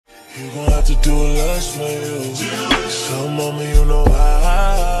You gon' have to do a lot for you. So mama, you know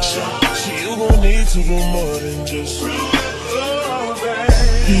I. So you gon' need to do more than just.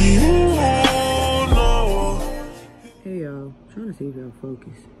 You know. Hey y'all, trying to see if y'all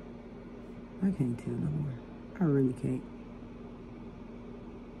focus. I can't tell no more. I really can't.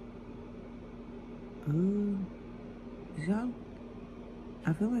 Y'all,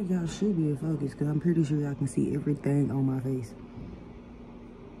 I feel like y'all should be in focus because I'm pretty sure y'all can see everything on my face.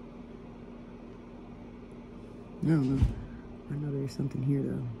 I don't know. I know there's something here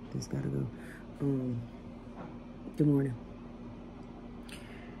though that's gotta go. Good morning.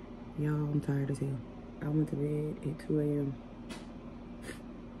 Y'all, I'm tired as hell. I went to bed at 2 a.m.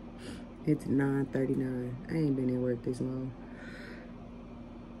 It's 9:39. I ain't been at work this long.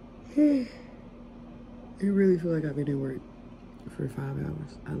 It really feel like I've been at work for 5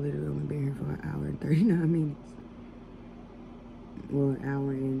 hours. I literally only been here for an hour and 39 minutes. Well, an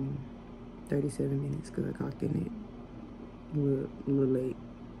hour and 37 minutes because I clocked in it a little late,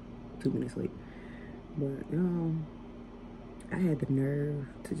 2 minutes late. But, I had the nerve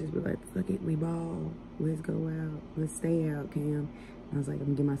to just be like, fuck it, we ball. Let's go out. Let's stay out, Cam. And I was like, I'm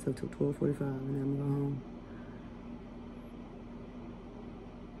gonna give myself till 12:45 and then I'm gonna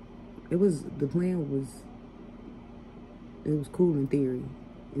go home. The plan was, it was cool in theory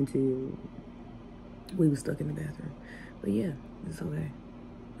until we was stuck in the bathroom. But yeah, it's okay.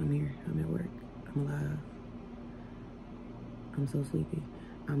 I'm here, I'm at work, I'm alive. I'm so sleepy.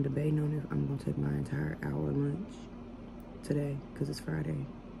 I'm debating on if I'm gonna take my entire hour lunch today, because it's Friday.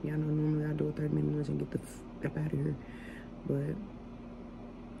 Y'all know normally I do a 30-minute lunch and get the f out of here. But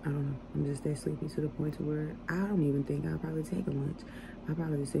I don't know. I'm just that sleepy to the point to where I don't even think I'll probably take a lunch. I'll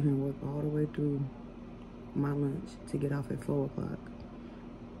probably just sit here and work all the way through my lunch to get off at 4 o'clock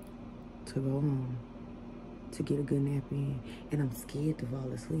to go home to get a good nap in. And I'm scared to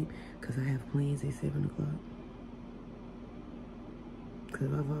fall asleep because I have plans at 7 o'clock. Because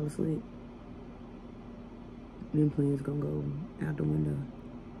if I fall asleep, them plans gonna go out the window.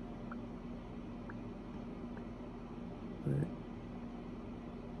 But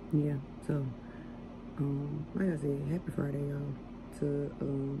yeah, so like I said, happy Friday, y'all.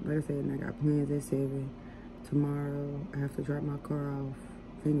 Like I said, I got plans at 7. Tomorrow I have to drop my car off.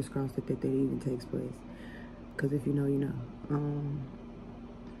 Fingers crossed that even takes place. Cause if you know, you know.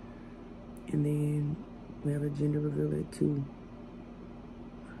 And then we have a gender reveal at 2.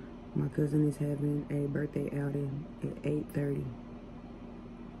 My cousin is having a birthday outing at 8:30.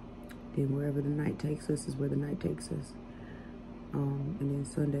 Then wherever the night takes us is where the night takes us. And then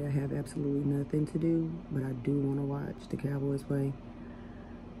Sunday I have absolutely nothing to do, but I do want to watch the Cowboys play.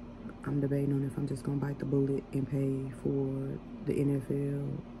 I'm debating on if I'm just gonna bite the bullet and pay for the NFL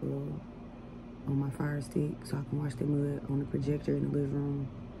on my Fire Stick so I can watch them on the projector in the living room.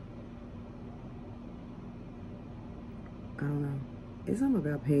 I don't know. It's something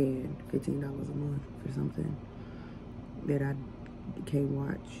about paying $15 a month for something that I can't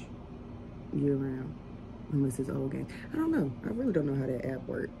watch year round unless it's old games. I don't know. I really don't know how that app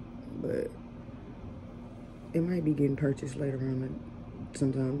works, but it might be getting purchased later on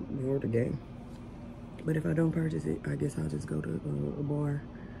sometime before the game. But if I don't purchase it, I guess I'll just go to a bar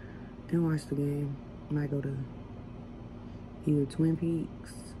and watch the game. I might go to either Twin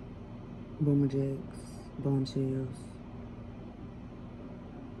Peaks, Boomer Jacks, Bombshells.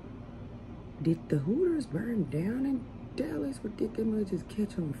 Did the Hooters burn down in Dallas, or did they might just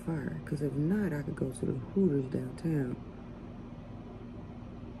catch on fire? Because if not, I could go to the Hooters downtown.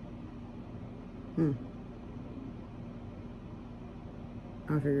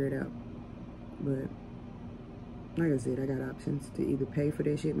 I'll figure it out. But like I said, I got options to either pay for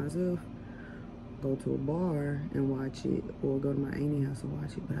that shit myself, go to a bar and watch it, or go to my auntie house and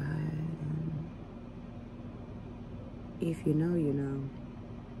watch it. But if you know, you know.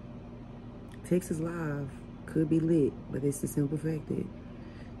 Texas Live could be lit, but it's the simple fact that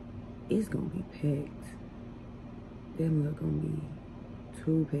it's gonna be packed. Them are gonna be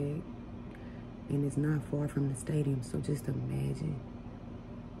too packed, and it's not far from the stadium. So just imagine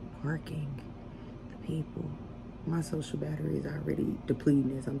parking, the people. My social battery is already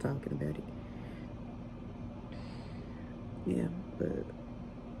depleting as I'm talking about it. Yeah, but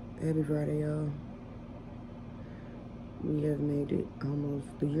happy Friday, y'all. We have made it almost,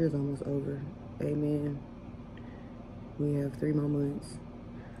 the year's almost over. Amen. We have 3 more months.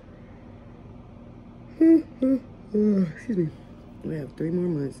 Excuse me. We have 3 more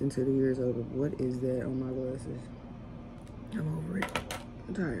months until the year's over. What is that on my glasses? I'm over it.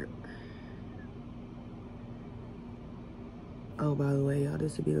 I'm tired. Oh, by the way, y'all,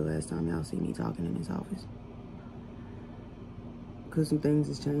 this will be the last time y'all see me talking in this office. because some things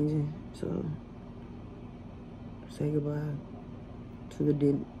is changing. So say goodbye to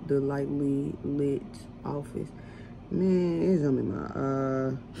the lightly lit office. Man, it's something in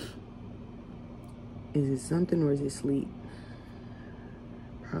my is it something or is it sleep?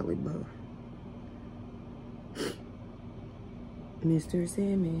 Probably both. Mr.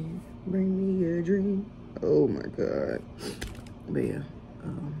 Sandman, bring me a dream. Oh my God. But yeah,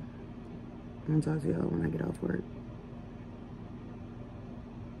 I'm gonna talk to y'all when I get off work.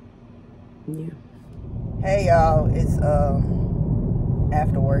 Yeah. Hey y'all, it's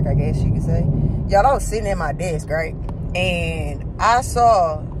after work, I guess you could say. Y'all, I was sitting at my desk, right? And I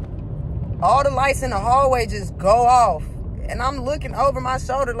saw all the lights in the hallway just go off. And I'm looking over my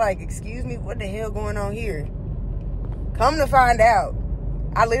shoulder like, excuse me, what the hell going on here? Come to find out,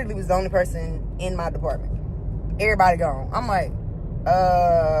 I literally was the only person in my department. Everybody gone. I'm like,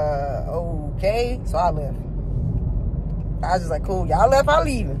 okay. So I left. I was just like, cool, y'all left, I'm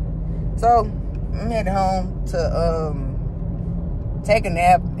leaving. So I'm heading home to take a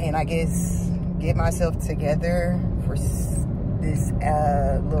nap and I guess get myself together for this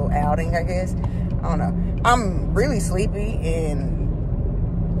little outing, I guess. I don't know. I'm really sleepy and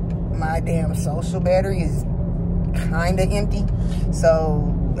my damn social battery is kind of empty. So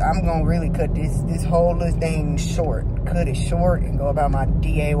I'm gonna really cut this whole little thing short. Cut it short and go about my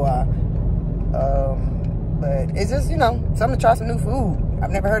DAY. But it's just, you know, something to try some new food. I've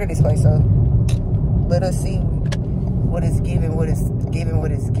never heard of this place, so let us see what it's giving, what it's giving,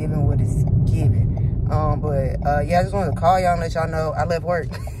 what it's giving, what it's giving. Yeah, I just wanted to call y'all and let y'all know I left work.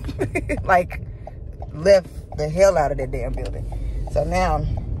 Like, left the hell out of that damn building. So now,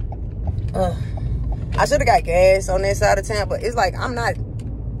 I should have got gas on that side of town, but it's like I'm not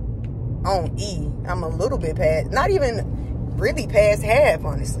on E. I'm a little bit past, not even really past half,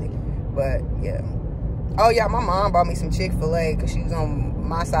 honestly. But yeah. Oh yeah, my mom bought me some Chick-fil-A because she was on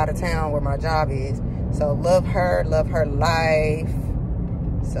my side of town where my job is. So love her life.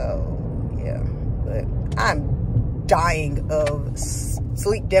 So yeah, but I'm dying of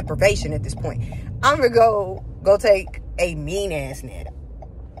sleep deprivation at this point. I'm gonna go take a mean ass nap.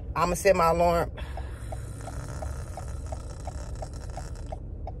 I'm gonna set my alarm.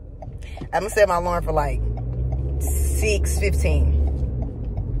 I'm gonna set my alarm for like 6:15.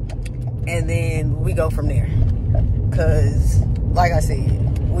 And then we go from there. Cause like I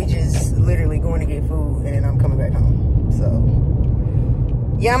said, we just literally going to get food and then I'm coming back home. So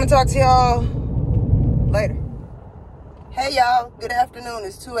yeah, I'm gonna talk to y'all later. Hey y'all, good afternoon.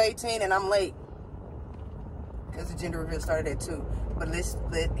 It's 2:18 and I'm late. Cause the gender reveal started at 2. But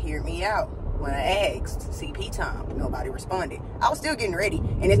hear me out. When I asked CP time, nobody responded. I was still getting ready.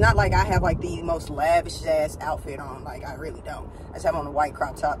 And it's not like I have like the most lavish ass outfit on. Like, I really don't. I just have on a white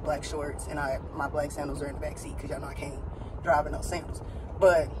crop top, black shorts, and my black sandals are in the back seat because y'all know I can't drive in those sandals.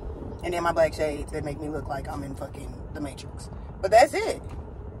 And then my black shades that make me look like I'm in fucking the Matrix. But that's it.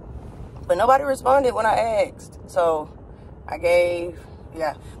 But nobody responded when I asked. So I gave,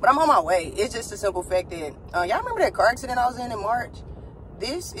 yeah. But I'm on my way. It's just a simple fact that, y'all remember that car accident I was in March?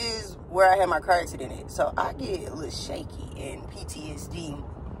 This is where I had my car accident at. So I get a little shaky and PTSD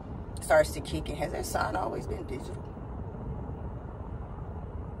starts to kick in. Has that sign always been digital?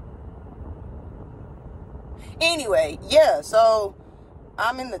 Anyway, yeah, so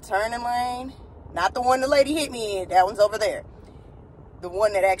I'm in the turning lane. Not the one the lady hit me in. That one's over there. The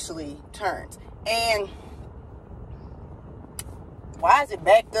one that actually turns. And why is it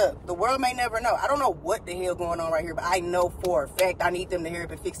backed up? The world may never know. I don't know what the hell going on right here, but I know for a fact I need them to hurry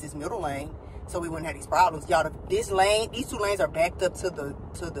up and fix this middle lane so we wouldn't have these problems. Y'all, these two lanes are backed up to the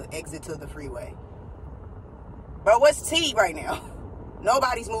exit to the freeway. Bro, what's T right now?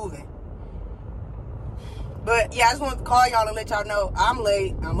 Nobody's moving. But yeah, I just wanted to call y'all and let y'all know I'm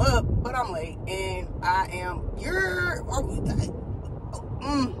late. I'm up, but I'm late. And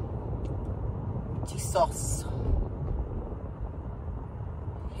Jesus.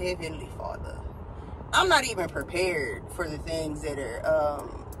 Heavenly Father. I'm not even prepared for the things that are,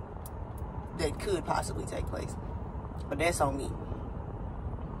 that could possibly take place. But that's on me.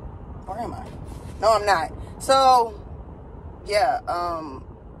 Or am I? No, I'm not. So, yeah, I'm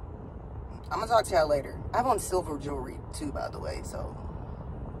gonna talk to y'all later. I have on silver jewelry too, by the way, so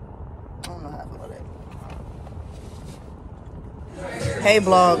I don't know how I feel about that. Hey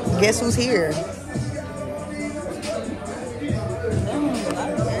vlog, guess who's here?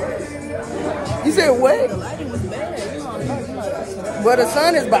 You said what? The lighting was bad. Well, the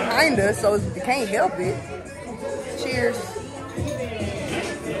sun is behind us, so you can't help it. Cheers.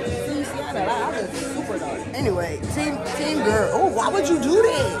 Anyway, team girl. Oh, why would you do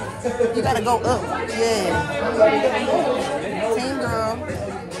that? You gotta go up. Yeah. Team girl.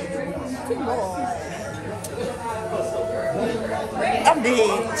 I'm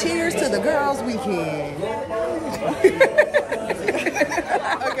dead. Cheers to the girls' weekend.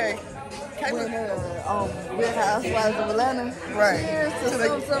 Okay. Real Housewives of Atlanta. Right. Cheers to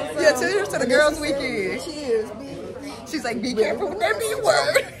Yeah, cheers to the girls' weekend. Cheers. She's like, be careful with that B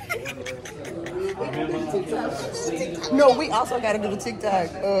word. No, we also got to do the TikTok.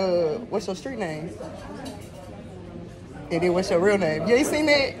 What's your street name? And then what's your real name? You ain't seen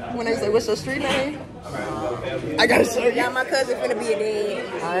that? When they say, what's your street name? I got to show you. Yeah, my cousin finna be a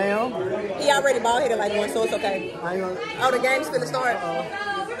dad. I am. He already bald headed like one, so it's okay. I am. Oh, the game's finna start? How?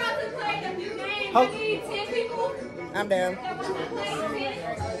 I'm down.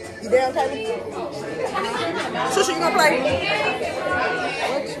 You down, Taylor? Sister, you gonna play?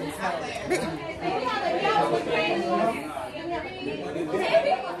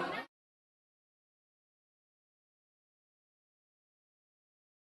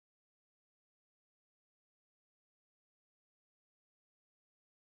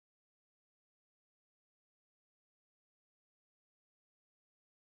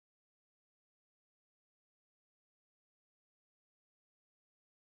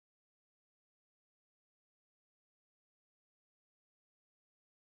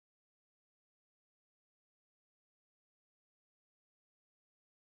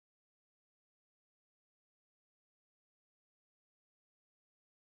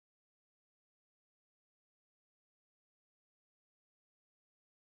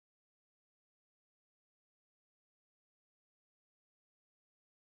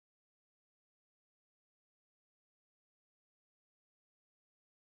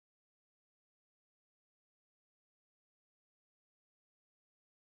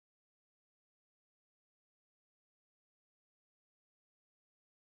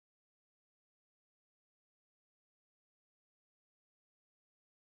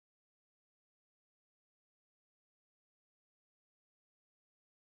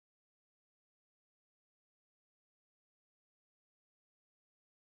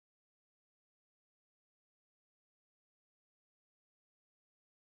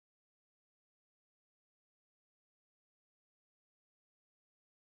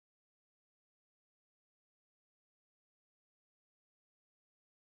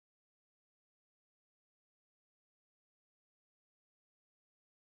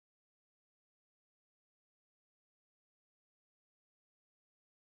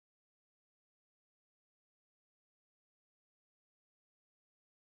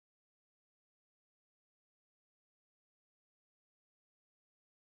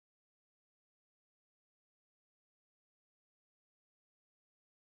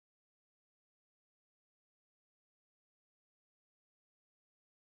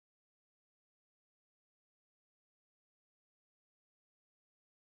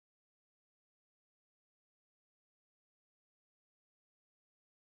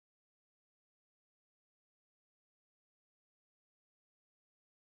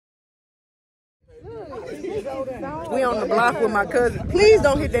 We on the block with my cousin. Please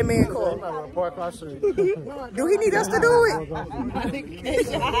don't hit that man car. Do he need us to do it?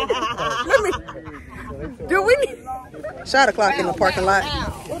 Let me. Do we need? Shot o'clock in the parking lot.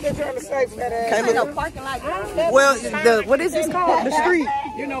 What they trying to say for that ass? Okay, look. Parking lot. Well, what is this called? The street.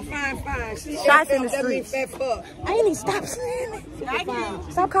 You know, fine. Shots in the street. Fat fuck. I ain't even stop saying it.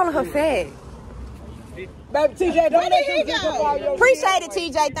 Stop calling her fat. Baby TJ, don't let him get up all your Appreciate it,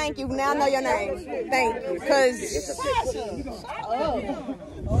 TJ. Thank you. Now I know your name. Thank you. Cause Did you say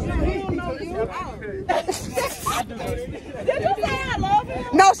I love him?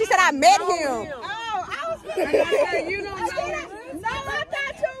 no, she said I met him. Oh, I was you don't know him. No, I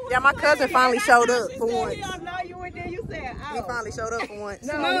thought you Yeah, my cousin finally showed up for once. You don't know you, and then you said, oh. He finally showed up for once.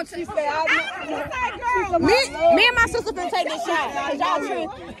 No, she said, I know. Me and my sister finna take this shot. Cause y'all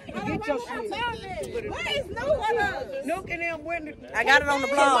tripping. Get your shit. Where is Nuke and them winning? I got it on the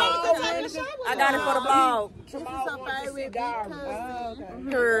blog. I got it for the blog. This is her favorite because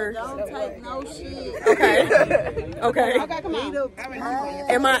Her. Don't take no shit. Okay. Okay. okay, come on.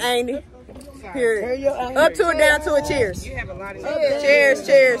 Am I Andy? Period. Up to it, down to it. Cheers. You have a lot of Cheers,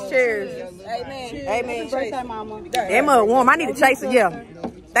 cheers, cheers. Amen. Amen. Birthday, mama. That mug warm. I need a chaser. Yeah.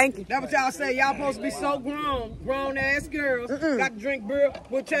 Thank you. That's what y'all say. Y'all supposed to be so grown ass girls. Got to drink beer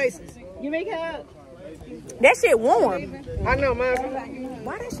with chasers. You make her. That shit warm. I know, man.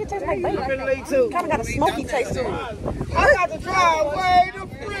 Why that shit taste like bacon? I'm finna leave too. Kind of got a smoky taste to it. I got to drive way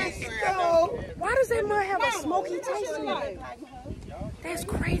to Frisco. Why does that mud have a smoky taste to it? That's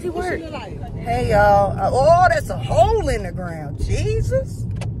crazy work. Hey, y'all. Oh, that's a hole in the ground. Jesus.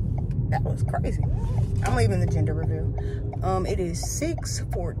 That was crazy. I'm leaving the gender reveal. It is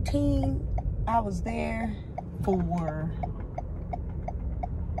 6:14. I was there for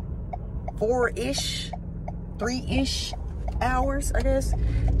 4-ish, 3-ish hours, I guess.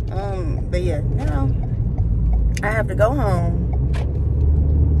 But yeah, now I have to go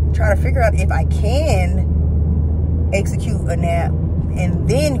home, try to figure out if I can execute a nap and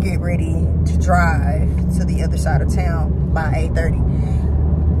then get ready to drive to the other side of town by 8:30.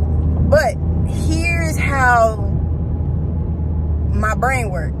 But here's how my brain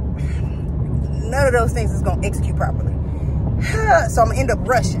works. None of those things is gonna execute properly. So I'm gonna end up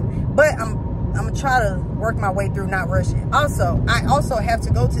rushing. But I'm gonna try to work my way through not rushing. Also, I also have to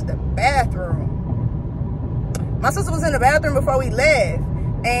go to the bathroom. My sister was in the bathroom before we left,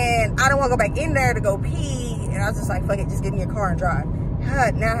 and I don't want to go back in there to go pee. And I was just like, fuck it, just give me a car and drive.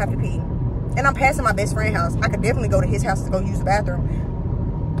 Now I have to pee. And I'm passing my best friend's house. I could definitely go to his house to go use the bathroom.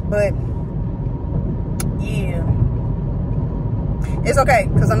 But, yeah. It's okay,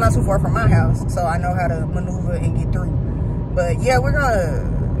 because I'm not too far from my house. So I know how to maneuver and get through. But, yeah, we're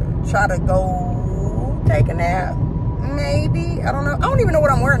going to try to go take a nap. Maybe. I don't know. I don't even know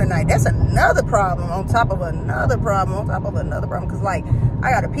what I'm wearing tonight. That's another problem on top of another problem on top of another problem. Because, like,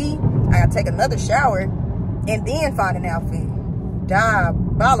 I got to pee. I got to take another shower. And then find an outfit.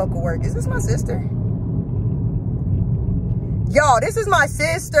 Diabolical work. Is this my sister? Y'all, this is my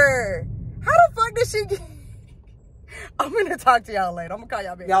sister. How the fuck did she get... I'm gonna talk to y'all later. I'm gonna call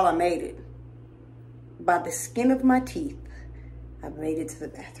y'all back. Y'all, I made it. By the skin of my teeth, I made it to the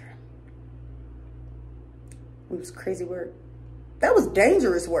bathroom. It was crazy work. That was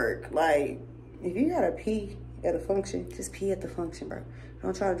dangerous work. Like, if you gotta pee at a function, just pee at the function, bro.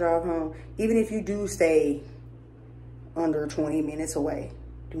 Don't try to drive home. Even if you do stay under 20 minutes away,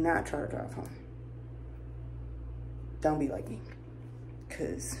 do not try to drive home. Don't be like me,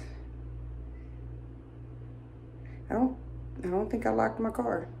 because I don't think I locked my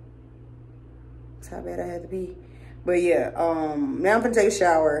car. That's how bad I had to be. But yeah, now I'm gonna take a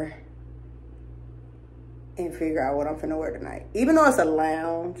shower and figure out what I'm finna wear tonight. Even though it's a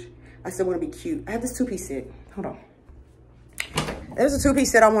lounge, I still want to be cute. I have this 2-piece set. Hold on. There's a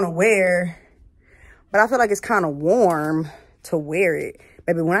 2-piece set I want to wear, but I feel like it's kind of warm to wear it.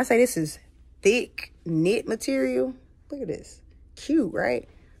 Baby, when I say this is thick knit material, look at this. Cute, right?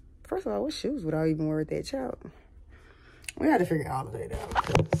 First of all, what shoes would I even wear with that child? We got to figure all of that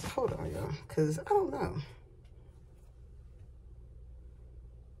out. Hold on, y'all. Because I don't know.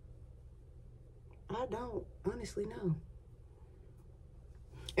 I don't honestly know.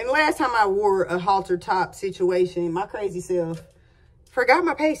 And last time I wore a halter top situation, my crazy self forgot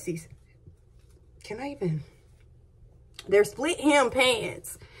my pasties. Can I even? They're split hem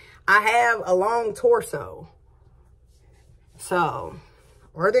pants. I have a long torso. So,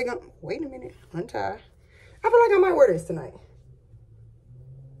 are they gonna, wait a minute, untie. I feel like I might wear this tonight.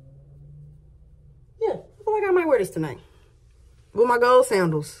 Yeah, I feel like I might wear this tonight. With my gold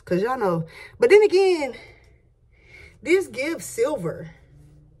sandals, because y'all know. But then again, this gives silver.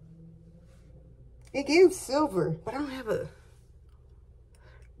 It gives silver, but I don't have a...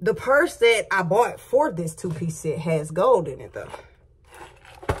 The purse that I bought for this 2-piece set has gold in it, though.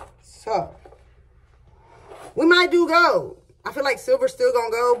 So, we might do gold. I feel like silver's still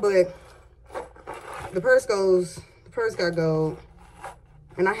gonna go, but the purse got gold.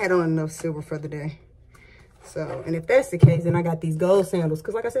 And I had on enough silver for the day. So, and if that's the case, then I got these gold sandals.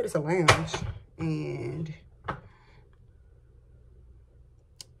 Because like I said, it's a lounge. And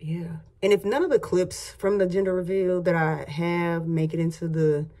yeah. And if none of the clips from the gender reveal that I have make it into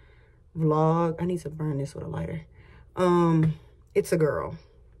the vlog, I need to burn this with a lighter. It's a girl.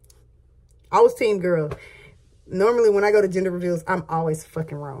 I was team girl. Normally when I go to gender reveals, I'm always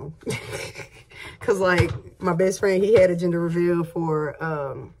fucking wrong. Cause like my best friend, he had a gender reveal for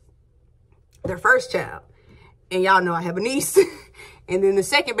their first child. And y'all know I have a niece. And then the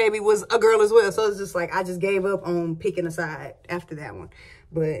second baby was a girl as well. So it's just like, I just gave up on picking a side after that one.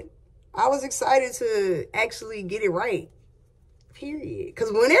 But I was excited to actually get it right. Period. Because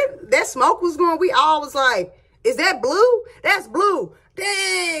when that smoke was going, we all was like, is that blue? That's blue.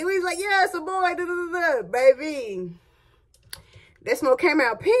 Dang. We was like, yeah, it's a boy. Da, da, da, da. Baby. That smoke came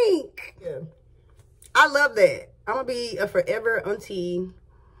out pink. Yeah. I love that. I'm going to be a forever auntie.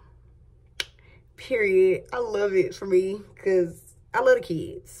 Period. I love it for me because I love the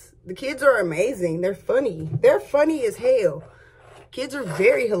kids. The kids are amazing. They're funny. They're funny as hell. Kids are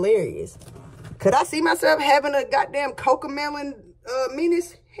very hilarious. Could I see myself having a goddamn Cocomelon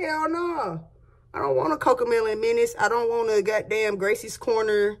menace? Hell no. I don't want a Cocomelon menace. I don't want a goddamn Gracie's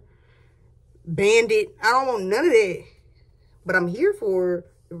Corner bandit. I don't want none of that. But I'm here for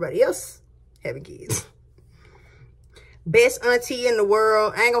everybody else having kids. best auntie in the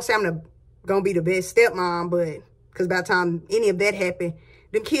world. I ain't gonna say I'm gonna be the best stepmom, but because by the time any of that happen,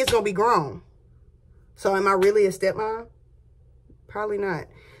 them kids gonna be grown. So am I really a stepmom? Probably not.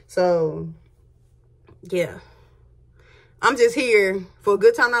 So yeah, I'm just here for a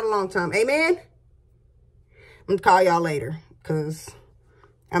good time, not a long time. Amen. I'm gonna call y'all later because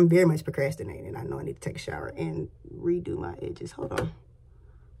I'm very much procrastinating. I know I need to take a shower and redo my edges. Hold on.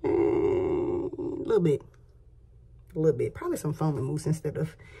 A little bit. Probably some foam and mousse instead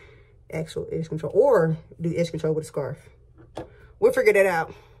of actual edge control. Or do edge control with a scarf. We'll figure that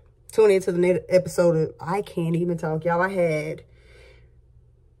out. Tune into the next episode of I Can't Even Talk. Y'all, I had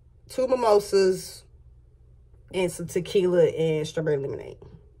 2 mimosas and some tequila and strawberry lemonade.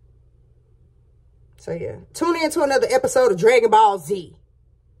 So yeah, tune in to another episode of Dragon Ball Z.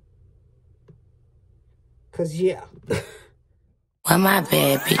 Cause yeah. Well, my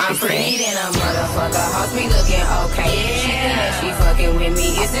bad, bitch. I'm pretty than a motherfucker. Hoes be looking okay. She think that she fucking with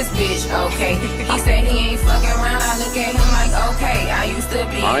me. Is this bitch okay? He said he ain't fucking around. I look at him like, okay. I used to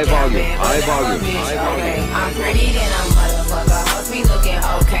be high down volume, bad, but high now I'm a volume, bitch, high okay. volume. I'm pretty than a motherfucker. Hoes be looking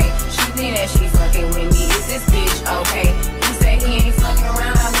okay. She think that she fucking with me. Is this bitch okay? He said he ain't fucking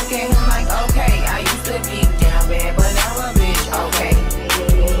around. I look at him like, okay. I used to be down bad, but now I'm a bitch, okay.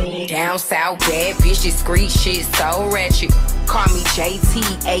 Down south, bad bitch, discreet shit, so ratchet. Call me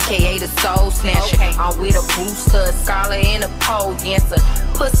JT, aka the Soul Snatcher. Okay. I'm with a booster, a scholar, and a pole dancer.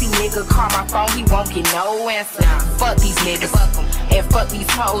 Pussy nigga call my phone, he won't get no answer. Fuck these niggas, fuck them. And fuck these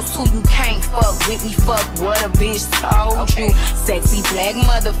hoes too. You can't fuck with me, fuck what a bitch told you. Sexy black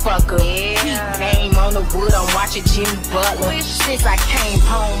motherfucker. Yeah. Name on the wood, I'm watching Jimmy Butler. Since I came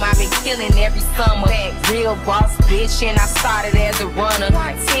home, I've been killing every summer. Real boss bitch, and I started as a runner.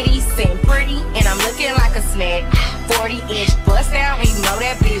 Titties and pretty, and I'm looking like a snack. 40-inch bust down, and you know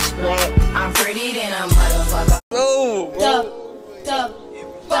that bitch black. I'm pretty than a motherfucker. Oh,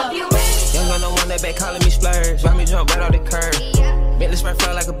 Young gun, no one that back calling me splurge. Ride me jump right off the curb. Bentley spread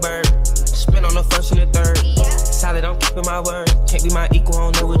fly like a bird. Spin on the first and the third. Solid, I'm keeping my word. Can't be my equal,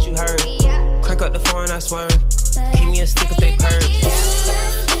 I don't know what you heard. Crank up the foreign, I swerve. Keep me a stick if they purge.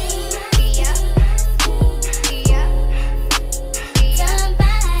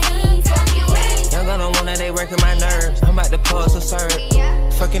 Young gun, no one that they working my nerves. I'm about to pause a serve.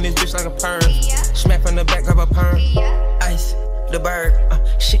 Fucking this bitch like a perm. Smack from the back, grab a perm. Ice. The bird,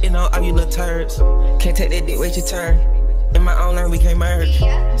 shitting on all you little turds. Can't take that dick, wait your turn. In my own lane, we can't merge.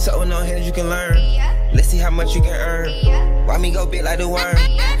 So with no hands, you can learn. Let's see how much you can earn. Why me go big like the worm?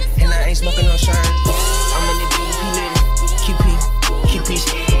 And I ain't smoking no shirt. I'm in the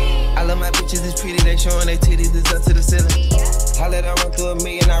QP. I love my bitches, it's pretty. They showing their titties, it's up to the ceiling. I let her run through a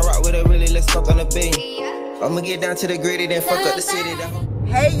million, I rock with her really, let's fuck on the beat. I'ma get down to the gritty, then fuck up the city.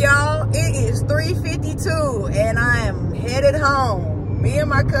 Hey y'all, it is 3:52 and I am headed home. Me and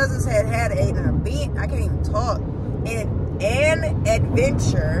my cousins had an event. I can't even talk. An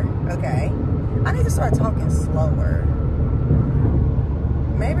adventure. Okay. I need to start talking slower.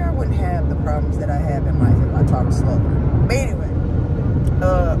 Maybe I wouldn't have the problems that I have in life if I talk slower. But anyway,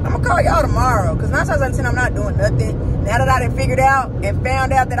 I'm gonna call y'all tomorrow because 9 times out of 10 I'm not doing nothing. Now that I done figured out and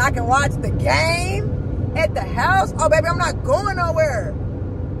found out that I can watch the game at the house. Oh baby, I'm not going nowhere.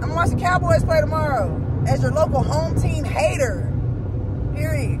 I'm gonna watch the Cowboys play tomorrow as your local home team hater.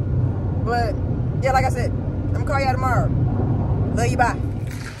 Period. But yeah, like I said, I'm gonna call y'all tomorrow. Love you, bye.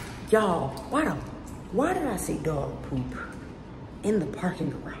 Y'all, why did I see dog poop in the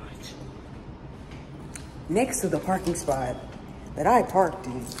parking garage? Next to the parking spot that I parked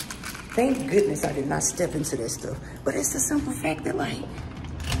in. Thank goodness I did not step into this stuff. But it's the simple fact that like,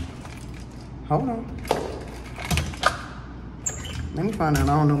 hold on. Let me find out.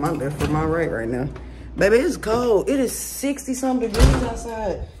 I don't know my left from my right now. Baby, it's cold. It is 60-something degrees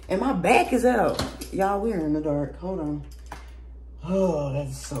outside. And my back is out. Y'all, we're in the dark. Hold on. Oh,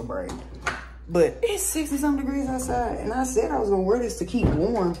 that's so bright. But it's 60-something degrees outside. And I said I was going to wear this to keep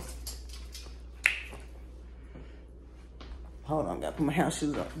warm. Hold on. Got to put my house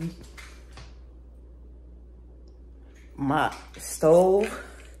shoes on. My stove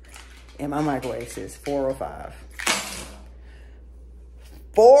and my microwave says 405.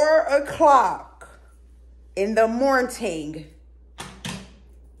 4 o'clock in the morning.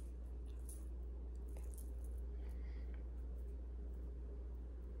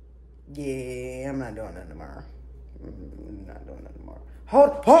 Yeah, I'm not doing that tomorrow.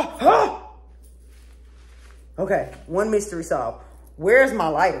 Hold. Okay, one mystery solved. Where's my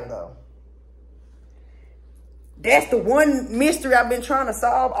lighter though? That's the one mystery I've been trying to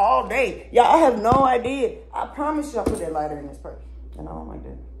solve all day. Y'all, I have no idea. I promise you I put that lighter in this purse. And I don't like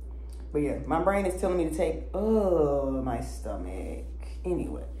that. But yeah, my brain is telling me to take, my stomach.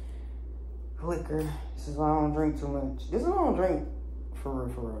 Anyway, liquor. This is why I don't drink too much. This is why I don't drink for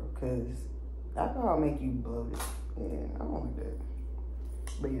real, because alcohol make you bloated. Yeah, I don't like that.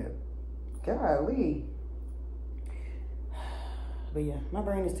 But yeah, golly. But yeah, my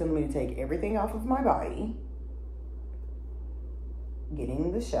brain is telling me to take everything off of my body, get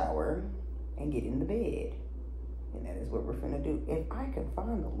in the shower, and get in the bed. And that is what we're finna do. If I can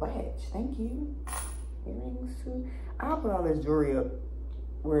find the latch, thank you. Earrings too. I'll put all this jewelry up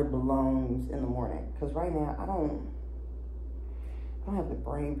where it belongs in the morning. Because right now, I don't have the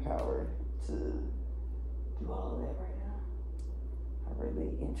brain power to do all of that right now. I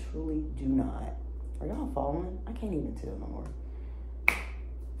really and truly do not. Are y'all following? I can't even tell no more.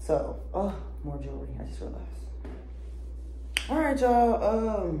 So, more jewelry, I just realized. All right,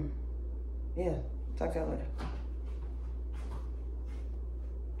 y'all. Yeah, talk to y'all later.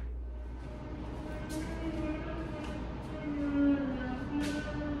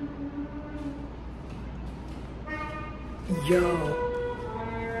 Yo.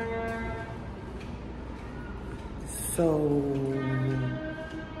 So,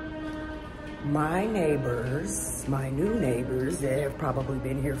 my neighbors, my new neighbors that have probably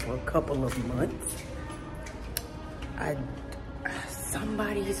been here for a couple of months,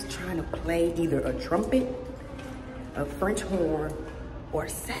 somebody's trying to play either a trumpet, a French horn, or a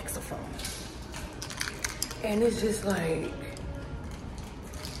saxophone. And it's just like,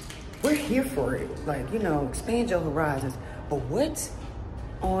 we're here for it. Like, you know, expand your horizons. But what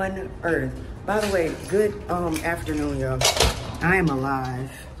on earth? By the way, good afternoon, y'all. I am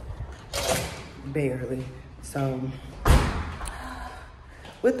alive. Barely. So,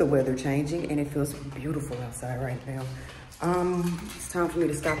 with the weather changing, and it feels beautiful outside right now, it's time for me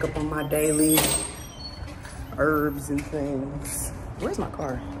to stock up on my daily herbs and things. Where's my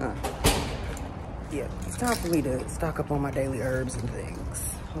car? Yeah, it's time for me to stock up on my daily herbs and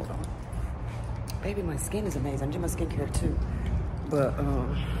things. Hold on. Baby, my skin is amazing. I do my skincare too. But,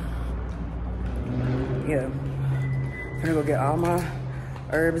 yeah. I'm gonna go get all my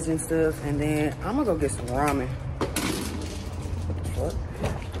herbs and stuff, and then I'm gonna go get some ramen. What the fuck?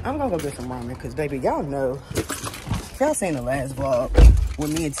 I'm gonna go get some ramen, because, baby, y'all know. Y'all seen the last vlog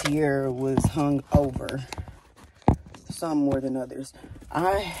when me and Tierra was hung over. Some more than others.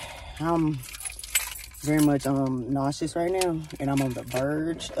 I'm very much nauseous right now, and I'm on the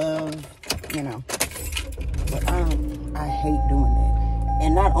verge of, you know, but I hate doing that.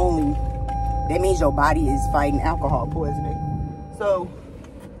 And not only that means your body is fighting alcohol poisoning. So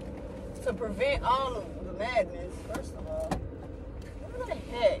to prevent all of the madness, first of all, what the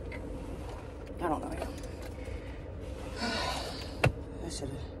heck? I don't know. I should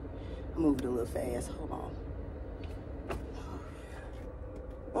have moved a little fast. Hold on.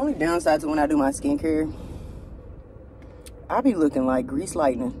 Only downside to when I do my skincare, I be looking like grease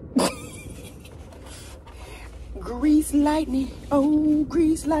lightning. Grease lightning, oh,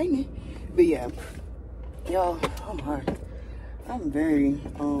 grease lightning. But yeah, y'all, oh my, I'm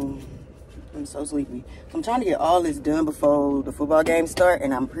so sleepy. I'm trying to get all this done before the football games start,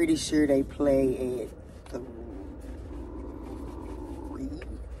 and I'm pretty sure they play at 3.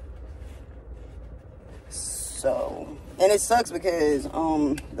 So, and it sucks because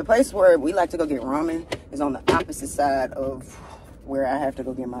the place where we like to go get ramen is on the opposite side of where I have to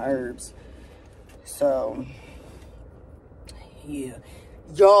go get my herbs. So, yeah.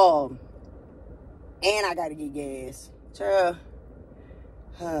 Y'all, and I gotta get gas. Child.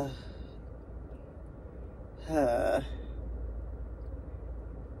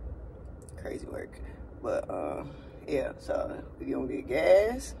 Crazy work. But, yeah, so we gonna get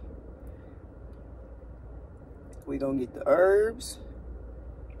gas. We gonna get the herbs,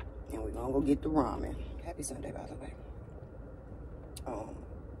 and we gonna go get the ramen. Happy Sunday, by the way.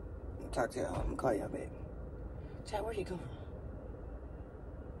 Talk to y'all. I'm gonna call y'all back. Chad, where'd you come from?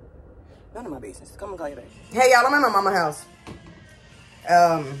 None of my business. Come and call you back. Hey, y'all, I'm at my mama's house.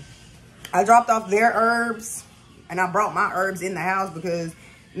 I dropped off their herbs, and I brought my herbs in the house because,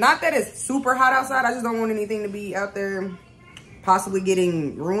 not that it's super hot outside, I just don't want anything to be out there possibly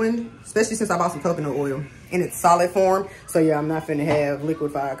getting ruined, especially since I bought some coconut oil in its solid form. So yeah, I'm not finna have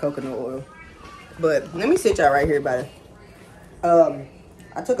liquefied coconut oil. But let me sit y'all right here, buddy.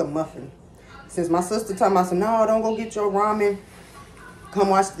 I took a muffin. Since my sister told me, I said, no, don't go get your ramen. Come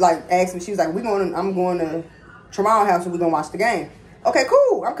watch, like, asked me, she was like, I'm going to Tramal's house and we're gonna watch the game. Okay,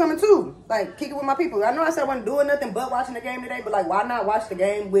 cool, I'm coming too. Like, kick it with my people. I know I said I wasn't doing nothing but watching the game today, but like, why not watch the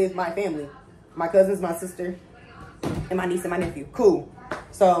game with my family? My cousins, my sister, and my niece and my nephew. Cool.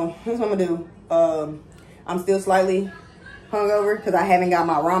 So here's what I'm gonna do. I'm still slightly hungover because I haven't got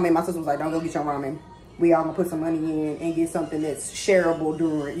my ramen. My sister was like, don't go get your ramen. We all gonna put some money in and get something that's shareable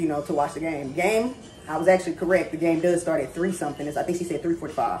during, you know, to watch the game. I was actually correct. The game does start at 3 something. I think she said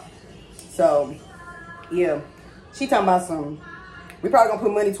 3:45. So, yeah. She talking about we probably gonna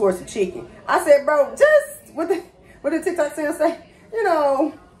put money towards the chicken. I said, bro, just what the TikTok sound say? You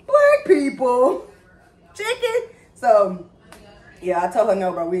know, black people, chicken. So, yeah, I told her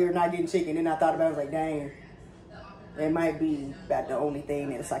no, bro, we are not getting chicken. And I thought about it, I was like, dang, it might be about the only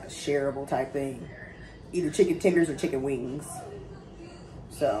thing that's like a shareable type thing. Either chicken tenders or chicken wings.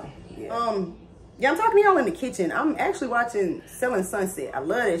 So, yeah. Yeah, I'm talking to y'all in the kitchen. I'm actually watching Selling Sunset. I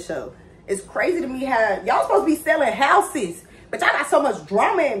love that show. It's crazy to me how y'all supposed to be selling houses, but y'all got so much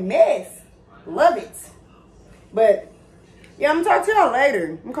drama and mess. Love it. But, yeah, I'm gonna talk to y'all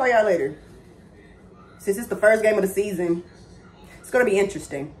later. I'm gonna call y'all later. Since it's the first game of the season, it's gonna be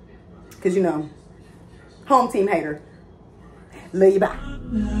interesting. Because, you know, home team hater. Love you, bye.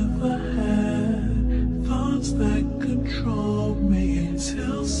 Never had thoughts that control me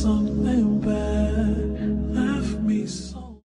until something bad